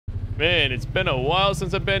Man, it's been a while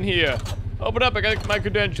since I've been here. Open up, I got my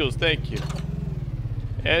credentials, thank you.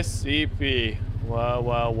 SCP. Wow,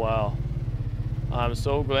 wow, wow. I'm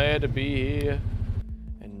so glad to be here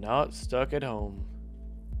and not stuck at home.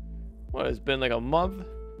 What, it's been like a month?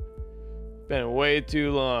 Been way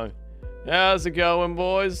too long. How's it going,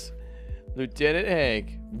 boys? Lieutenant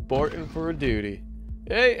Hank, reporting for duty.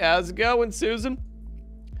 Hey, how's it going, Susan?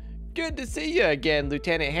 Good to see you again,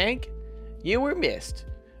 Lieutenant Hank. You were missed.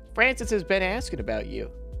 Francis has been asking about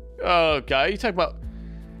you. Oh, God, you talk about...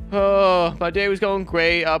 Oh, my day was going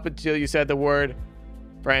great up until you said the word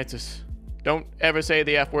Francis. Don't ever say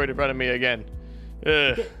the F word in front of me again.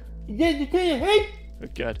 Ugh. Lieutenant Hank! Oh,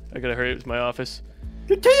 God, I gotta hurry. It's my office.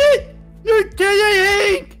 Lieutenant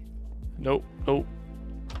Hank! Nope, nope.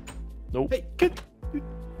 Nope. Hey,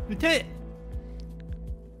 Lieutenant!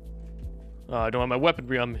 Oh, I don't have my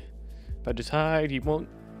weaponry on me. If I just hide, he won't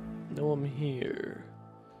know I'm here.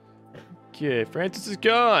 Okay, Francis is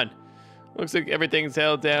gone. Looks like everything's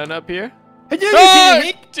held down up here. Oh,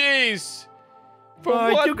 jeez! For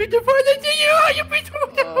what? So good to finally see you! You've been so oh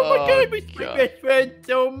my God, my God. best friend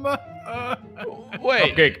so much.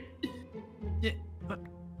 Wait. Cupcake.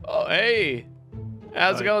 Oh, hey.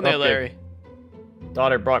 How's it going there, Larry?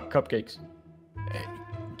 Daughter brought cupcakes. Hey,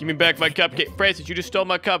 give me back my cupcake. Francis, you just stole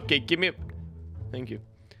my cupcake. Give me a... Thank you.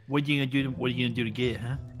 What are you gonna do? What are you gonna do to get it,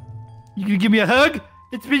 huh? You gonna give me a hug?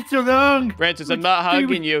 It's been so long. Francis, I'm not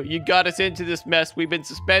hugging you. You got us into this mess. We've been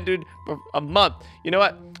suspended for a month. You know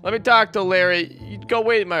what? Let me talk to Larry. You go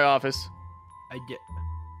wait in my office. I did.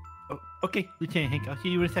 Oh, okay, Lieutenant Hank. I'll see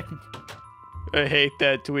you in a second. I hate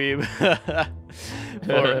that dweeb.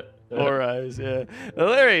 Four eyes, yeah.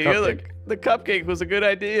 Larry, the cupcake was a good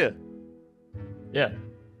idea. Yeah.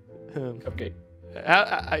 Cupcake.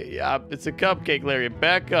 It's a cupcake, Larry.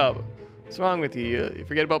 Back up. What's wrong with you? You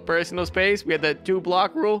forget about personal space? We had that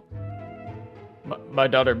 2-block rule? My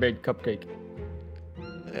daughter made cupcake.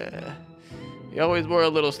 You always were a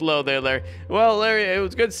little slow there, Larry. Well, Larry, it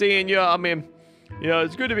was good seeing you. I mean, you know,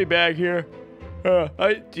 it's good to be back here. Do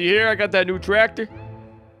you hear I got that new tractor?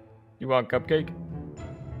 You want cupcake?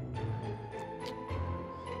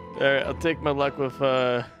 Alright, I'll take my luck with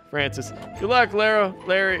Francis. Good luck,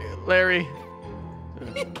 Larry.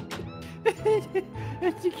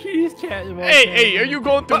 That's the cutest cat of all Hey, time. hey, are you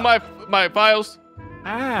going through my files?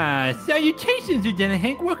 Ah, salutations, Lieutenant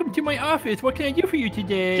Hank. Welcome to my office. What can I do for you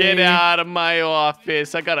today? Get out of my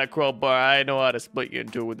office. I got a crowbar. I know how to split you in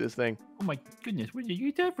two with this thing. Oh my goodness, where did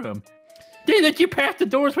you get that from? They let you pass the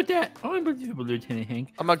doors with that? Unbelievable, Lieutenant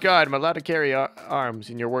Hank. Oh my God, I'm allowed to carry arms,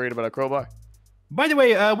 and you're worried about a crowbar? By the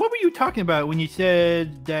way, what were you talking about when you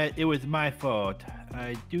said that it was my fault?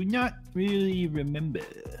 I do not really remember.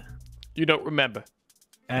 You don't remember?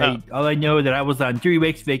 All I know that I was on 3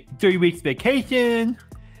 weeks vacation.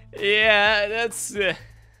 Yeah,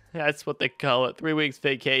 that's what they call it, 3 weeks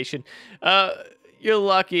vacation. You're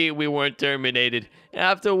lucky we weren't terminated.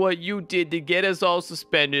 After what you did to get us all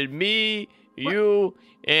suspended, me, you,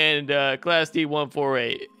 and Class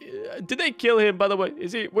D148. Did they kill him, by the way?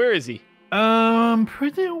 Where is he?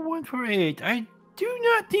 President 148. I do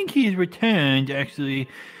not think he's returned, actually.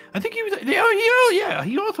 I think he was,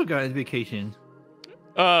 he also got his vacation.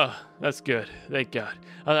 Oh, that's good. Thank God.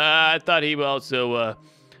 I thought he also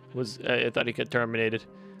I thought he got terminated.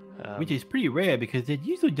 Which is pretty rare because they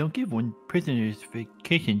usually don't give one prisoners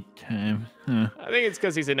vacation time. Huh. I think it's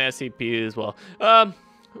because he's an SCP as well.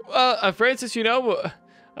 Francis, you know,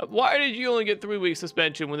 why did you only get 3 weeks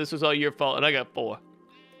suspension when this was all your fault and I got 4?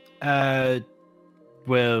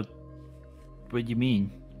 Well, what do you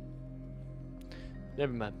mean?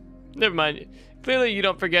 Never mind. Clearly, you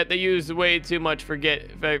don't forget. They use way too much forget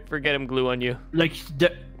him glue on you. Like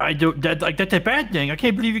that's a bad thing. I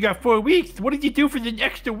can't believe you got 4 weeks. What did you do for the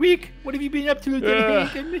extra week? What have you been up to, Lieutenant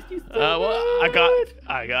Hank? I missed you so well, much.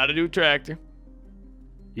 I got a new tractor.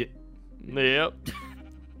 Yeah. Yep.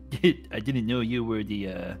 I didn't know you were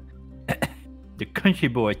the country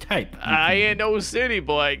boy type. I ain't no city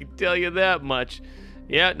boy. I can tell you that much.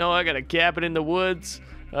 Yeah, no, I got a cabin in the woods.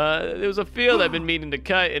 There was a field I've been meaning to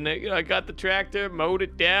cut, and I got the tractor, mowed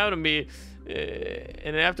it down,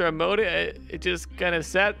 and after I mowed it, it just kind of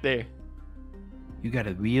sat there. You got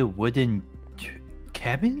a real wooden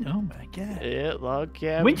cabin? Oh my God. Yeah, log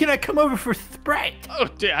cabin. When can I come over for Sprite? Oh,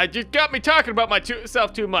 you got me talking about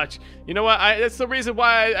myself too much. You know what? That's the reason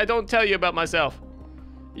why I don't tell you about myself.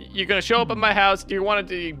 You're gonna show up at my house. You wanted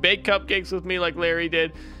to bake cupcakes with me like Larry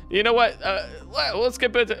did. You know what? Let's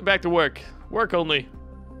get back to work. Work only.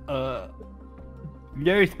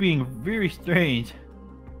 Larry's being very strange.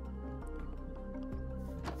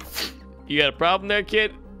 You got a problem there,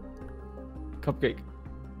 kid? Cupcake.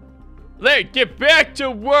 Larry, get back to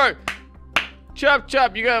work. Chop,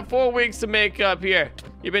 chop. You got 4 weeks to make up here.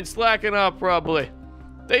 You've been slacking off, probably.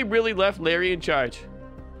 They really left Larry in charge.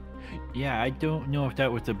 Yeah, I don't know if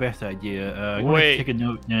that was the best idea. I'm Wait. gonna take a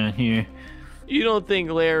note down here. You don't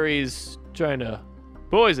think Larry's trying to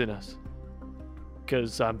poison us?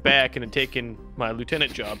 Because I'm back and I'm taking my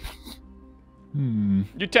lieutenant job.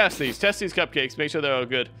 You test these. Test these cupcakes. Make sure they're all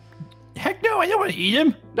good. Heck no, I don't want to eat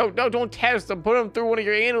them. No, don't test them. Put them through one of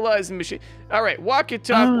your analyzing machines. All right, walk it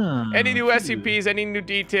up. Any new SCPs, any new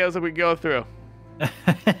details that we go through.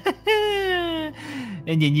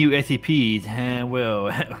 And the new SCPs,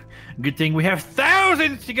 well, good thing we have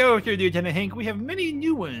thousands to go through, Lieutenant Hank. We have many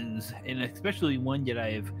new ones, and especially one that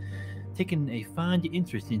I have taken a fond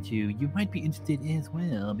interest into. You might be interested as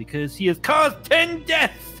well, because he has caused 10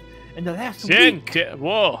 deaths in the last week.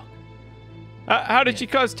 Whoa. How did she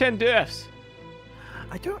cause 10 deaths?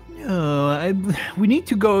 I don't know. We need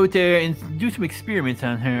to go out there and do some experiments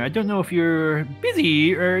on her. I don't know if you're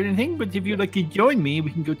busy or anything, but if you'd like to join me,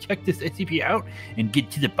 we can go check this SCP out and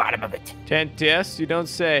get to the bottom of it. 10 deaths? You don't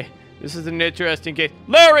say. This is an interesting case.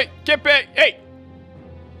 Larry, get back! Hey!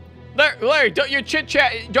 Larry, don't your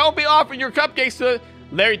chit-chat. Don't be offering your cupcakes to...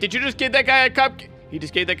 Larry, did you just give that guy a cupcake? He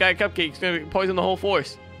just gave that guy a cupcake. He's going to poison the whole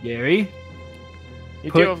force. Gary,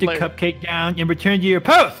 put the cupcake down and return to your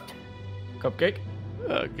post. Cupcake?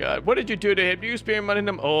 Oh, God. What did you do to him? You experimented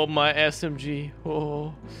him? Oh, my SMG.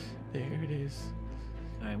 Oh, there it is.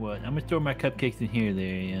 All right, well, I'm going to throw my cupcakes in here,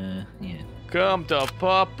 Larry. Yeah. Come to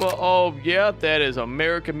Papa. Oh, yeah, that is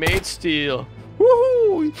American-made steel.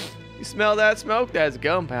 Woohoo! You smell that smoke? That's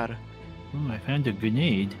gunpowder. Oh, I found a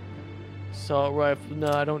grenade. Assault rifle. No,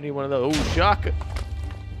 I don't need one of those. Oh, shotgun.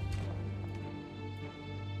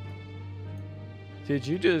 Did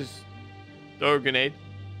you just throw a grenade?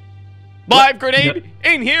 Live grenade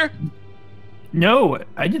in here? No,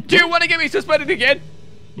 I didn't. Do you want to get me suspended again?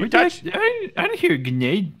 You touch? I didn't hear a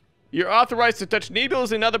grenade. You're authorized to touch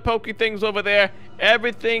needles and other pokey things over there.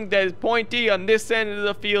 Everything that is pointy on this end of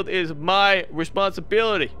the field is my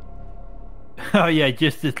responsibility. Oh yeah,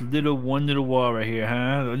 just this one little wall right here,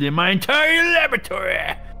 huh? In my entire laboratory.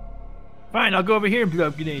 Fine, I'll go over here and blow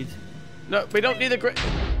up grenades. No, we don't need the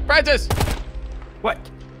Francis! What?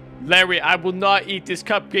 Larry, I will not eat this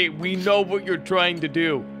cupcake. We know what you're trying to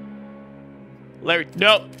do. Larry,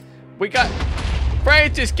 no. We got...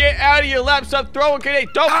 Francis, get out of your lab. Stop throwing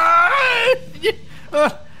grenades. Don't...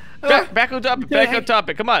 Back on topic. Back on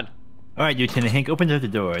topic. Come on. All right, Lieutenant Hank, open up the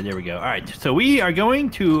door. There we go. All right, so we are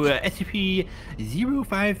going to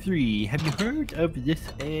SCP-053. Have you heard of this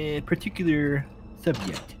particular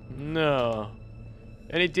subject? No.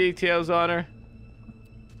 Any details on her?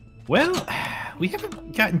 Well, we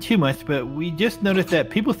haven't gotten too much, but we just noticed that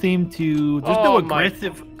people seem to... There's no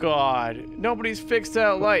aggressive... Oh my God. Nobody's fixed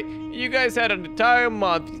that light. You guys had an entire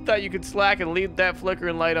month. You thought you could slack and leave that flicker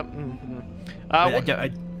and light up.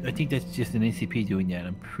 I think that's just an SCP doing that.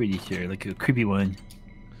 I'm pretty sure, like a creepy one.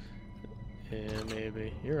 Yeah,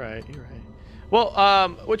 maybe. You're right. You're right. Well,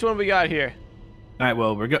 which one we got here? All right.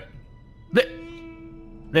 Well, we're good.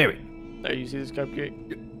 Larry. There, you see this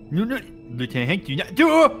cupcake? No, Lieutenant Hank, do not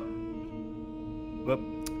do. Well,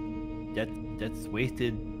 that's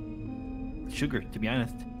wasted sugar. To be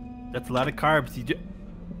honest, that's a lot of carbs.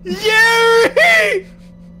 Larry!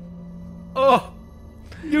 Oh,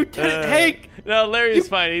 Lieutenant Hank. No, Larry's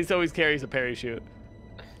fine. He always carries a parachute.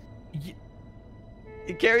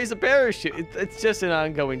 He carries a parachute. It's just an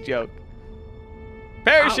ongoing joke.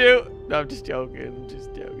 Parachute! Oh. No, I'm just joking.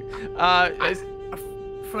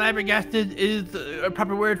 Flabbergasted is a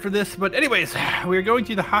proper word for this, but anyways, we're going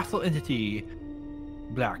to the hostile entity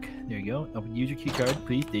block. There you go. Use your key card,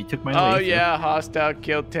 please. They took my Oh, yeah. Hostile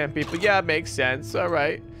killed 10 people. Yeah, it makes sense. All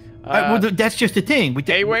right. Well, that's just the thing.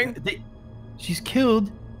 A-Wing? She's killed...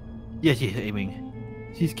 Yes,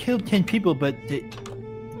 A-Wing. She's killed 10 people, but they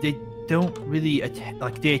don't really attack.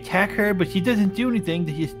 Like, they attack her, but she doesn't do anything.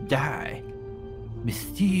 They just die.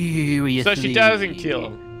 Mysteriously. So she doesn't kill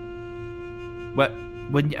them. What?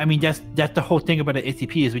 I mean, that's the whole thing about an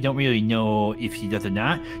SCP is we don't really know if she does or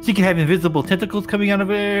not. She can have invisible tentacles coming out of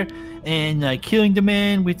her and killing the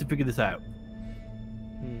man. We have to figure this out.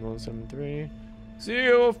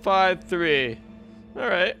 173-053. All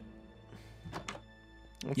right.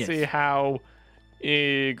 Let's see how.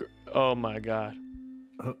 Oh my God.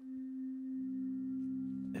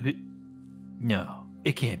 No,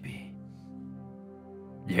 it can't be.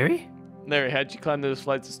 Larry? Larry, how'd you climb those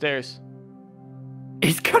flights of stairs?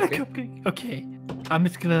 It's got a cupcake. Okay. I'm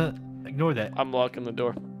just gonna ignore that. I'm locking the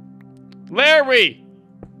door. Larry!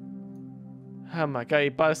 Oh my God, he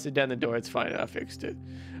busted down the door. It's fine. I fixed it.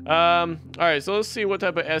 All right, so let's see what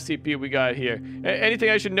type of SCP we got here. Anything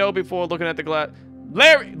I should know before looking at the glass?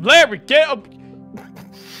 Larry, get up.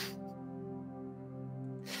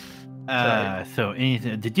 So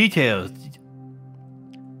anything, the details.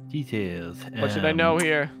 What should I know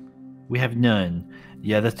here? We have none.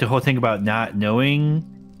 Yeah, that's the whole thing about not knowing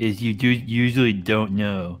is you usually don't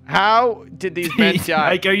know. How did these men die?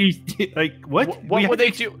 Like, are you like what? What would they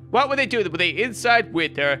do? What would they do? Were they inside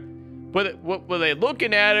with her? Were they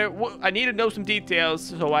looking at her? I need to know some details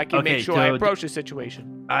so I can make sure I approach the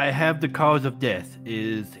situation. I have the cause of death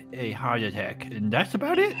is a heart attack, and that's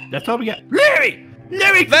about it. That's all we got. Larry!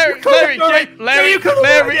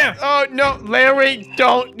 Oh no, Larry,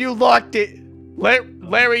 don't! You locked it.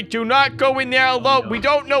 Larry, do not go in there alone. We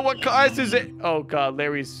don't know what causes it. Oh God,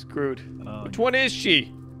 Larry's screwed. Which one is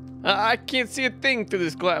she? I can't see a thing through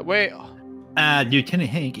this glass. Wait. Lieutenant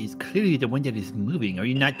Hank is clearly the one that is moving. Are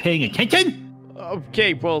you not paying attention?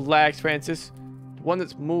 Okay, relax, Francis. The one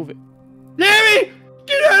that's moving. Larry,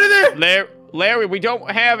 get out of there! Larry, we don't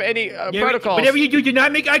have any protocols. Whatever you do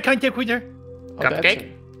not make eye contact with her. Oh,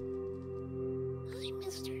 cupcake? Hi,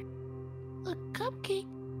 mister. A cupcake.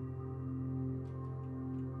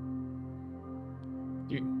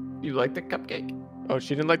 You like the cupcake? Oh,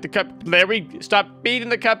 she didn't like the cup. Larry, stop beating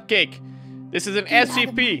the cupcake. This is an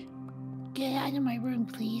SCP. Get out of my room,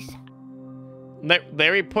 please.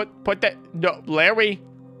 Larry, put that. No, Larry.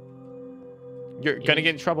 You're gonna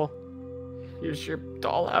get in trouble. Here's your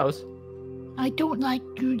dollhouse. I don't like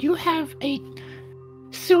you. You have a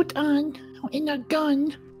suit on and a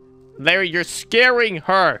gun. Larry, you're scaring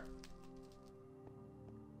her.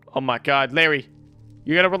 Oh my God, Larry.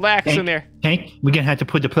 You gotta relax in there. Hank, we're gonna have to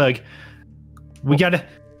put the plug. We gotta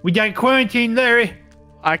quarantine Larry.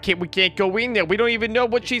 We can't go in there. We don't even know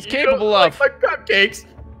what she's capable of. Like my cupcakes.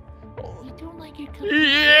 I don't like your cupcake.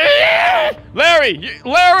 Yeah!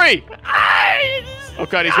 Larry! Oh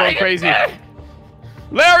God, he's going crazy.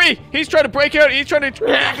 Larry, he's trying to break out. He's trying to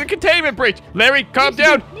the containment breach. Larry, calm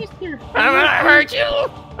down. Mister, I'm gonna hurt you.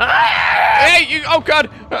 Hey, oh God,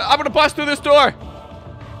 I'm gonna bust through this door.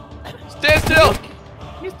 Stand still.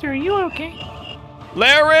 Mister, are you okay?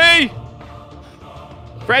 Larry!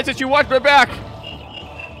 Francis, you watch my back.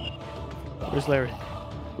 Where's Larry?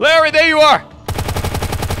 Larry, there you are.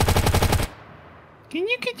 Can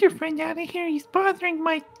you get your friend out of here? He's bothering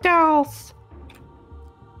my dolls.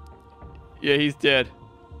 Yeah, he's dead.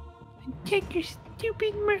 Take your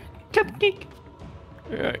stupid cupcake.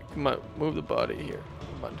 All right, come on, move the body here.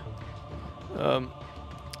 Come on.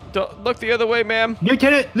 Don't look the other way, ma'am.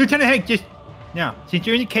 Lieutenant Hank, just now, since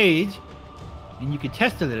you're in the cage and you can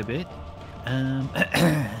test a little bit,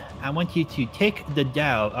 I want you to take the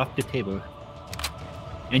doll off the table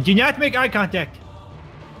and do not make eye contact.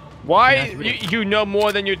 Why? You know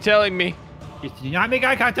more than you're telling me. Just do not make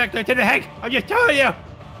eye contact, Lieutenant Hank. I'm just telling you.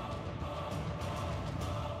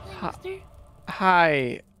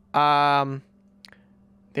 Hi.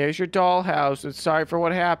 There's your dollhouse. Sorry for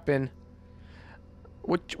what happened.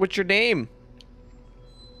 What's your name?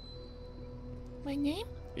 My name?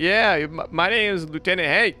 Yeah, my name is Lieutenant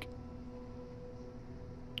Hank.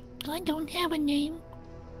 I don't have a name.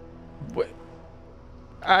 What?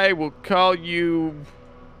 I will call you.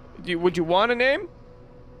 Would you want a name?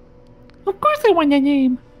 Of course I want a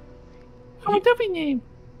name. I want a name.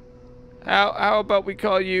 How about we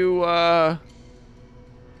call you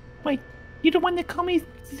Wait, you don't want to call me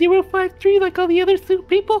 053 like all the other suit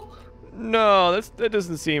people? No, that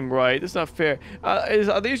doesn't seem right. That's not fair.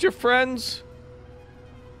 Are these your friends?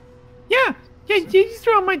 Yeah, these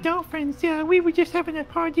are all my doll friends. Yeah, we were just having a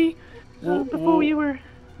party before we were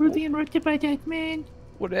rudely interrupted by that man.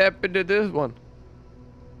 What happened to this one?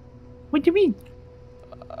 What do you mean?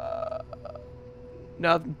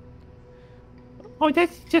 Nothing. Oh,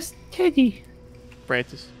 that's just Teddy.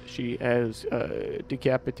 Francis, she has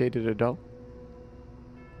decapitated a doll.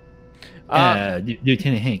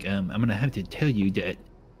 Lieutenant Hank, I'm gonna have to tell you that.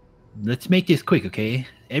 Let's make this quick, okay?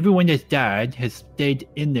 Everyone that's died has stayed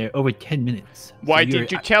in there over 10 minutes. Why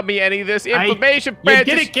didn't you tell me any of this information,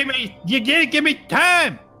 Francis? You didn't give me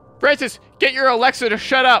time! Francis, get your Alexa to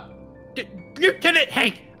shut up! Lieutenant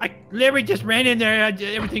Hank! Larry just ran in there,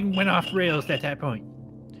 everything went off rails at that point.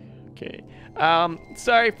 Okay.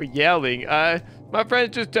 Sorry for yelling. My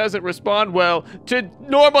friend just doesn't respond well to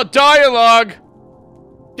normal dialogue!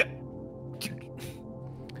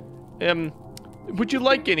 Would you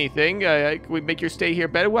like anything? Can we make your stay here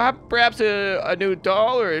better? Well, perhaps a new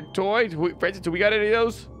doll or a toy? Francis, do we got any of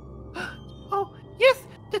those? Oh, yes!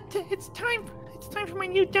 It's time for my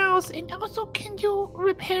new dolls. And also, can you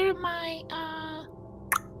repair my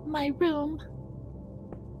room?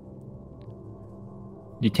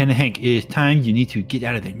 Lieutenant Hank, it is time. You need to get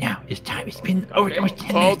out of there now. It's time. It's been over almost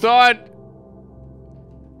 10 minutes. Hold on.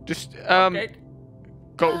 Just Okay.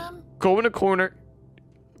 go in the corner.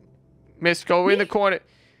 Miss, go in the corner.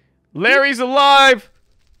 Larry's alive.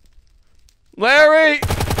 Larry.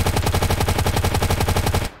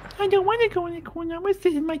 I don't want to go in the corner. I'm gonna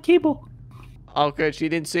sit in my table. Oh, good. She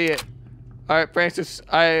didn't see it. All right, Francis.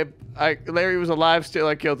 Larry was alive still.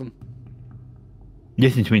 I killed him.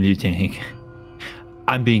 Listen to me, Lieutenant Hank.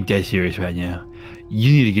 I'm being dead serious right now.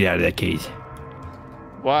 You need to get out of that cage.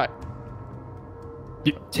 What?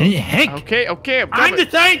 Lieutenant Hank! Okay. I'm I'm coming.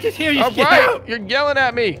 the scientist here. You All get right. out! You're yelling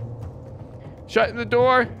at me. Shutting the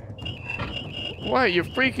door. What? You're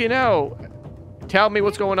freaking out. Tell me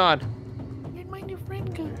what's going on. Where'd my new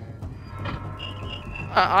friend go?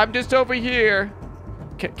 I'm just over here.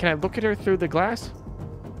 Can I look at her through the glass?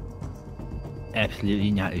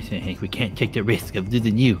 Absolutely not, Lieutenant Hank. We can't take the risk of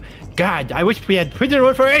losing you. God, I wish we had prisoner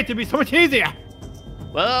 148 to be so much easier.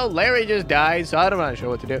 Well, Larry just died, so I'm not sure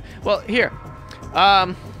what to do. Well, here.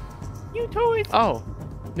 New toys. Oh,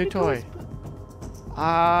 new toy.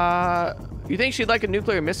 You think she'd like a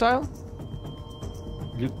nuclear missile?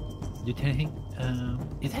 Lieutenant Hank,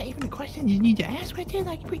 is that even a question you need to ask right there?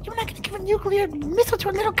 Like, you're not gonna give a nuclear missile to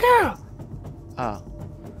a little girl. Oh.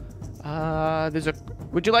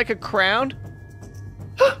 Would you like a crown?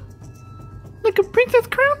 Like a princess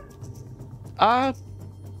crown?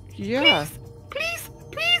 Yeah. Please.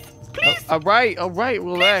 All right,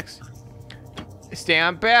 relax.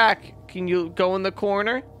 Stand back. Can you go in the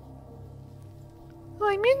corner?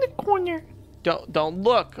 I'm in the corner. Don't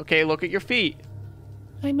look. Okay, look at your feet.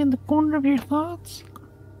 I'm in the corner of your thoughts.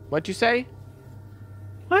 What'd you say?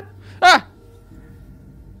 What? Ah!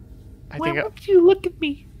 Why won't you look at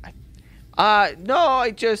me? No,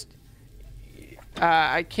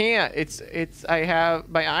 I can't.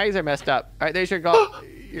 My eyes are messed up. All right, there's your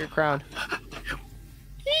your crown.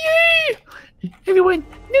 Yay! Everyone,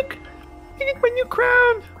 look! Look at my new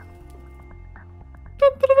crown!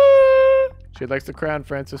 Da-da-da-da! She likes the crown,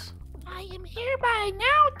 Francis. I am hereby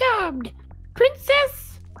now dubbed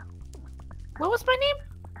Princess. What was my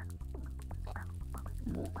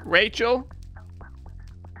name? Rachel?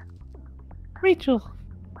 Rachel.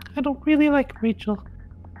 I don't really like Rachel.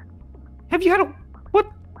 Have you had a...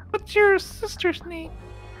 What's your sister's name?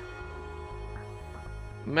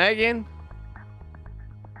 Megan?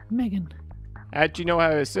 Megan. How'd you know I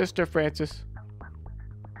have a sister, Francis?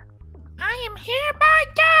 I am hereby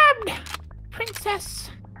dubbed Princess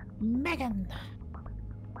Megan.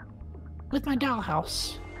 With my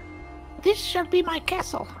dollhouse. This shall be my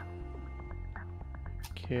castle.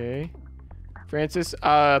 Okay. Francis,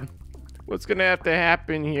 what's gonna have to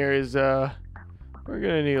happen here is, we're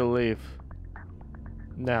gonna need to leave.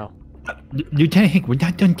 Now. Lieutenant Hank, we're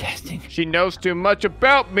not done testing. She knows too much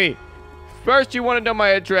about me. First, you want to know my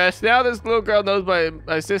address. Now this little girl knows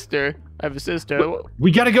my sister. I have a sister.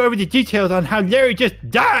 We gotta go over the details on how Larry just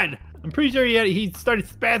died. I'm pretty sure he started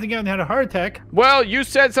spazzing out and had a heart attack. Well, you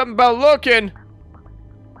said something about looking.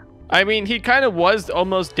 I mean, he kind of was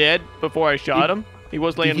almost dead before I shot him. He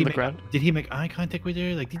was laying on the ground. Did he make eye contact with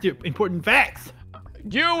her? Like, these are important facts.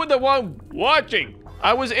 You were the one watching.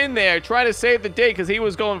 I was in there trying to save the day because he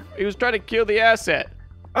was trying to kill the asset.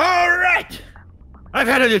 All right. I've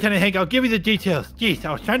had it, Lieutenant Hank. I'll give you the details. Jeez,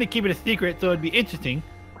 I was trying to keep it a secret so it'd be interesting.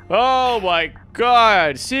 Oh my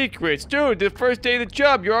God, secrets. Dude, the first day of the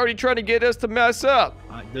job, you're already trying to get us to mess up.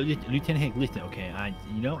 Lieutenant Hank, listen, okay, I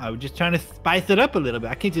was just trying to spice it up a little bit.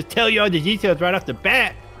 I can't just tell you all the details right off the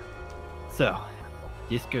bat. So,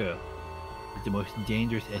 this girl is the most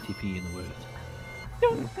dangerous SCP in the world.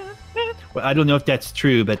 Well, I don't know if that's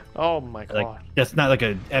true, but oh my God, like, that's not like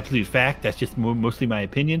an absolute fact. That's just mostly my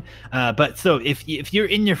opinion. But so if you're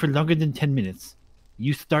in there for longer than 10 minutes,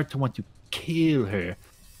 you start to want to kill her.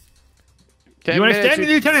 10 you understand minutes,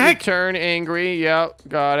 me, Lieutenant Hank? Turn angry. Yep,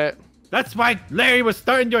 got it. That's why Larry was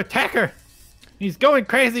starting to attack her. He's going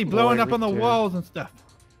crazy, blowing up on the walls and stuff.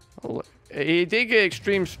 Oh, he did get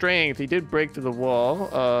extreme strength. He did break through the wall.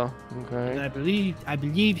 Okay. And I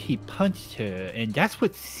believe he punched her, and that's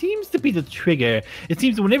what seems to be the trigger. It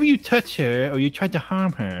seems that whenever you touch her or you try to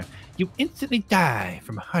harm her, you instantly die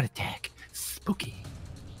from a heart attack. Spooky.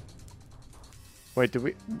 Wait,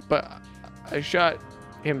 but I shot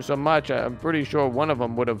him so much, I'm pretty sure one of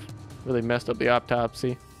them would have really messed up the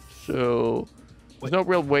autopsy. So there's no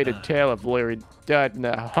real way to tell if Larry died in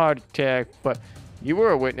a heart attack. But you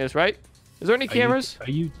were a witness, right? Is there any cameras? Are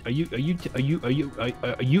you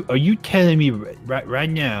telling me right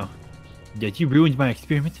now that you ruined my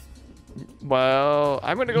experiment? Well,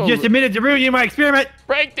 I'm gonna go. You just admitted to ruining my experiment.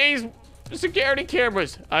 Break these security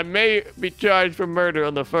cameras. I may be charged for murder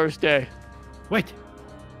on the first day. Wait.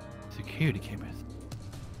 Security cameras.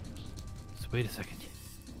 So wait a second.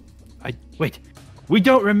 Wait. We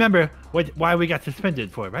don't remember why we got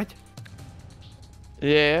suspended for, right?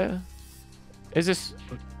 Yeah. Is this...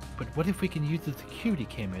 But what if we can use the security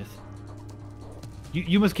cameras?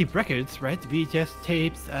 You must keep records, right? VHS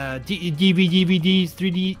tapes, DVD, DVDs,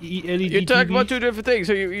 3D, LED You're talking TVs. about two different things.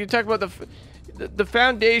 So you're talking about the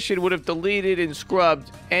Foundation would have deleted and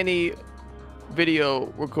scrubbed any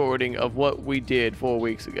video recording of what we did 4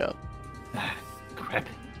 weeks ago. Crap.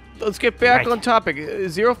 Let's get back Right. on topic.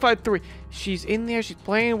 053. She's in there. She's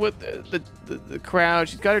playing with the crowd.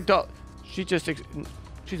 She's got her doll. She's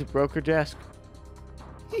a broker desk.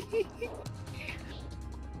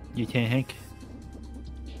 Lieutenant Hank,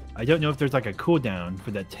 I don't know if there's like a cooldown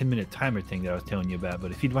for that 10-minute timer thing that I was telling you about,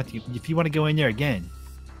 but if you want to go in there again,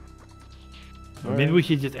 or maybe we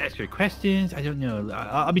should just ask her questions. I don't know.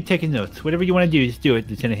 I'll be taking notes. Whatever you want to do, just do it,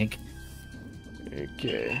 Lieutenant Hank.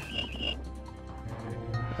 Okay.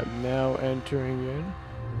 I'm now entering in.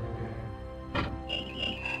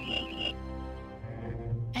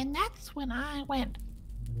 And that's when I went.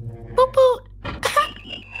 Boop boop.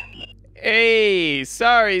 Hey,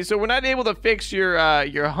 sorry. So we're not able to fix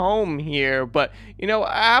your home here, but you know,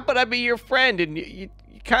 how about I be your friend and you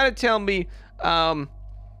kind of tell me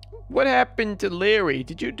what happened to Larry?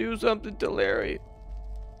 Did you do something to Larry?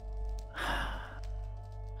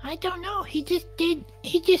 I don't know. He just did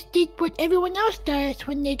what everyone else does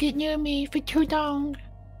when they get near me for too long.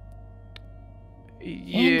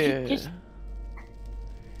 Yeah.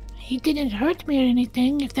 He didn't hurt me or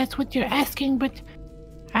anything, if that's what you're asking, but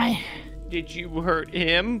Did you hurt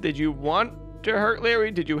him? Did you want to hurt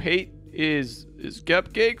Larry? Did you hate his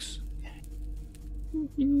cupcakes?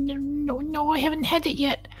 No, I haven't had it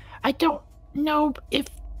yet. I don't know if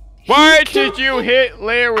Why did you hit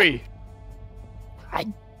Larry?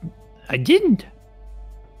 I didn't.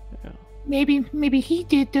 Yeah. Maybe he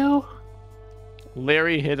did though.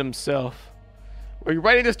 Larry hit himself. Are you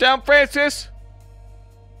writing this down, Francis?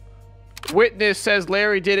 Witness says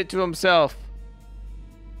Larry did it to himself.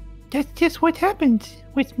 That's just what happens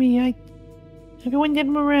with me. Everyone that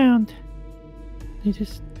I'm around, they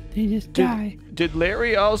just die. Did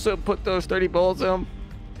Larry also put those 30 bullets in him?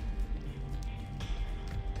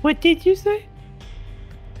 What did you say?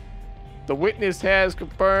 The witness has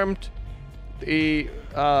confirmed the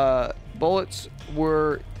bullets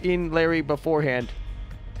were in Larry beforehand.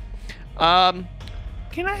 Can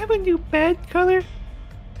I have a new bed color?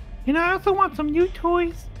 And I also want some new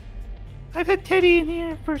toys. I've had Teddy in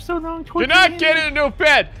here for so long. You're not getting a new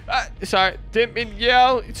bed. Sorry, didn't mean to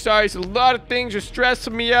yell. Sorry, it's a lot of things. You're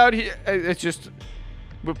stressing me out here. It's just,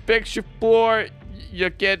 we'll fix your floor.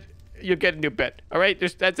 You'll get a new bed. All right,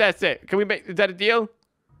 that's it. Can we make? Is that a deal?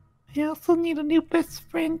 I also need a new best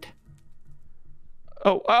friend.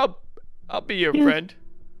 Oh, I'll be your Yeah. friend.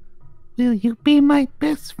 Will you be my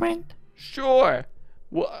best friend? Sure.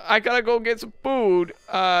 Well, I gotta go get some food.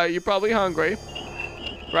 You're probably hungry,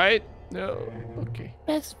 right? No. Okay.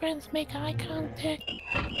 Best friends make eye contact.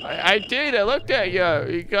 I did. I looked at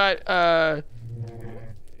you. You got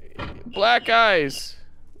black eyes,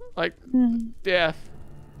 like death.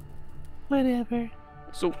 Whatever.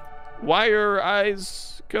 So, why are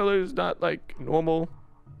eyes colors not like normal?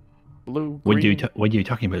 Blue, What green, are you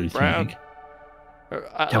talking about, Lieutenant brown? Hank? Or,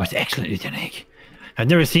 That was excellent, Lieutenant Hank. I've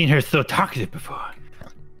never seen her so talkative before.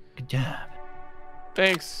 Good job.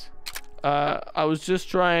 Thanks. I was just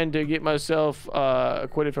trying to get myself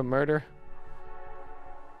acquitted from murder.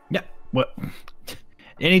 Yeah. Well,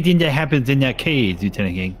 anything that happens in that cage,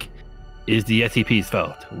 Lieutenant Hank, is the SCP's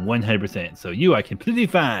fault, 100%. So you are completely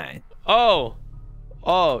fine. Oh,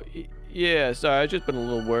 yeah. Sorry, I've just been a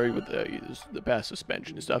little worried with the past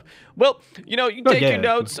suspension and stuff. Well, you know, you can take your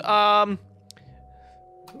notes.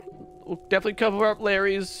 We'll definitely cover up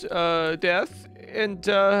Larry's death, and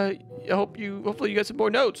hopefully you get some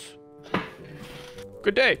more notes.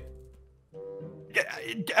 Good day.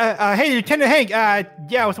 Hey, Lieutenant Hank.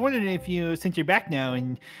 Yeah, I was wondering if since you're back now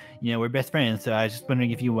and we're best friends, so I was just wondering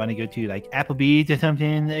if you want to go to like Applebee's or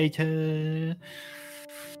something.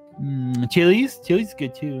 Chili's. Chili's is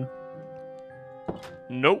good too.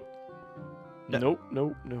 Nope. No.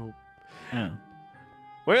 Nope. Oh.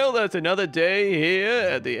 Well, that's another day here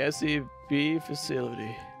at the SCP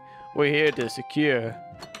facility. We're here to secure,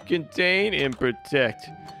 contain, and protect.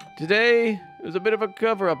 Today is a bit of a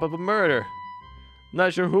cover-up of a murder.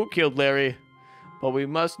 Not sure who killed Larry, but we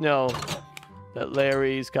must know that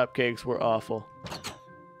Larry's cupcakes were awful.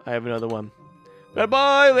 I have another one.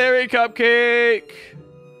 Goodbye, Larry Cupcake!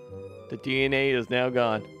 The DNA is now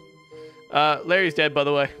gone. Larry's dead, by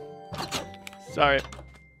the way. Sorry.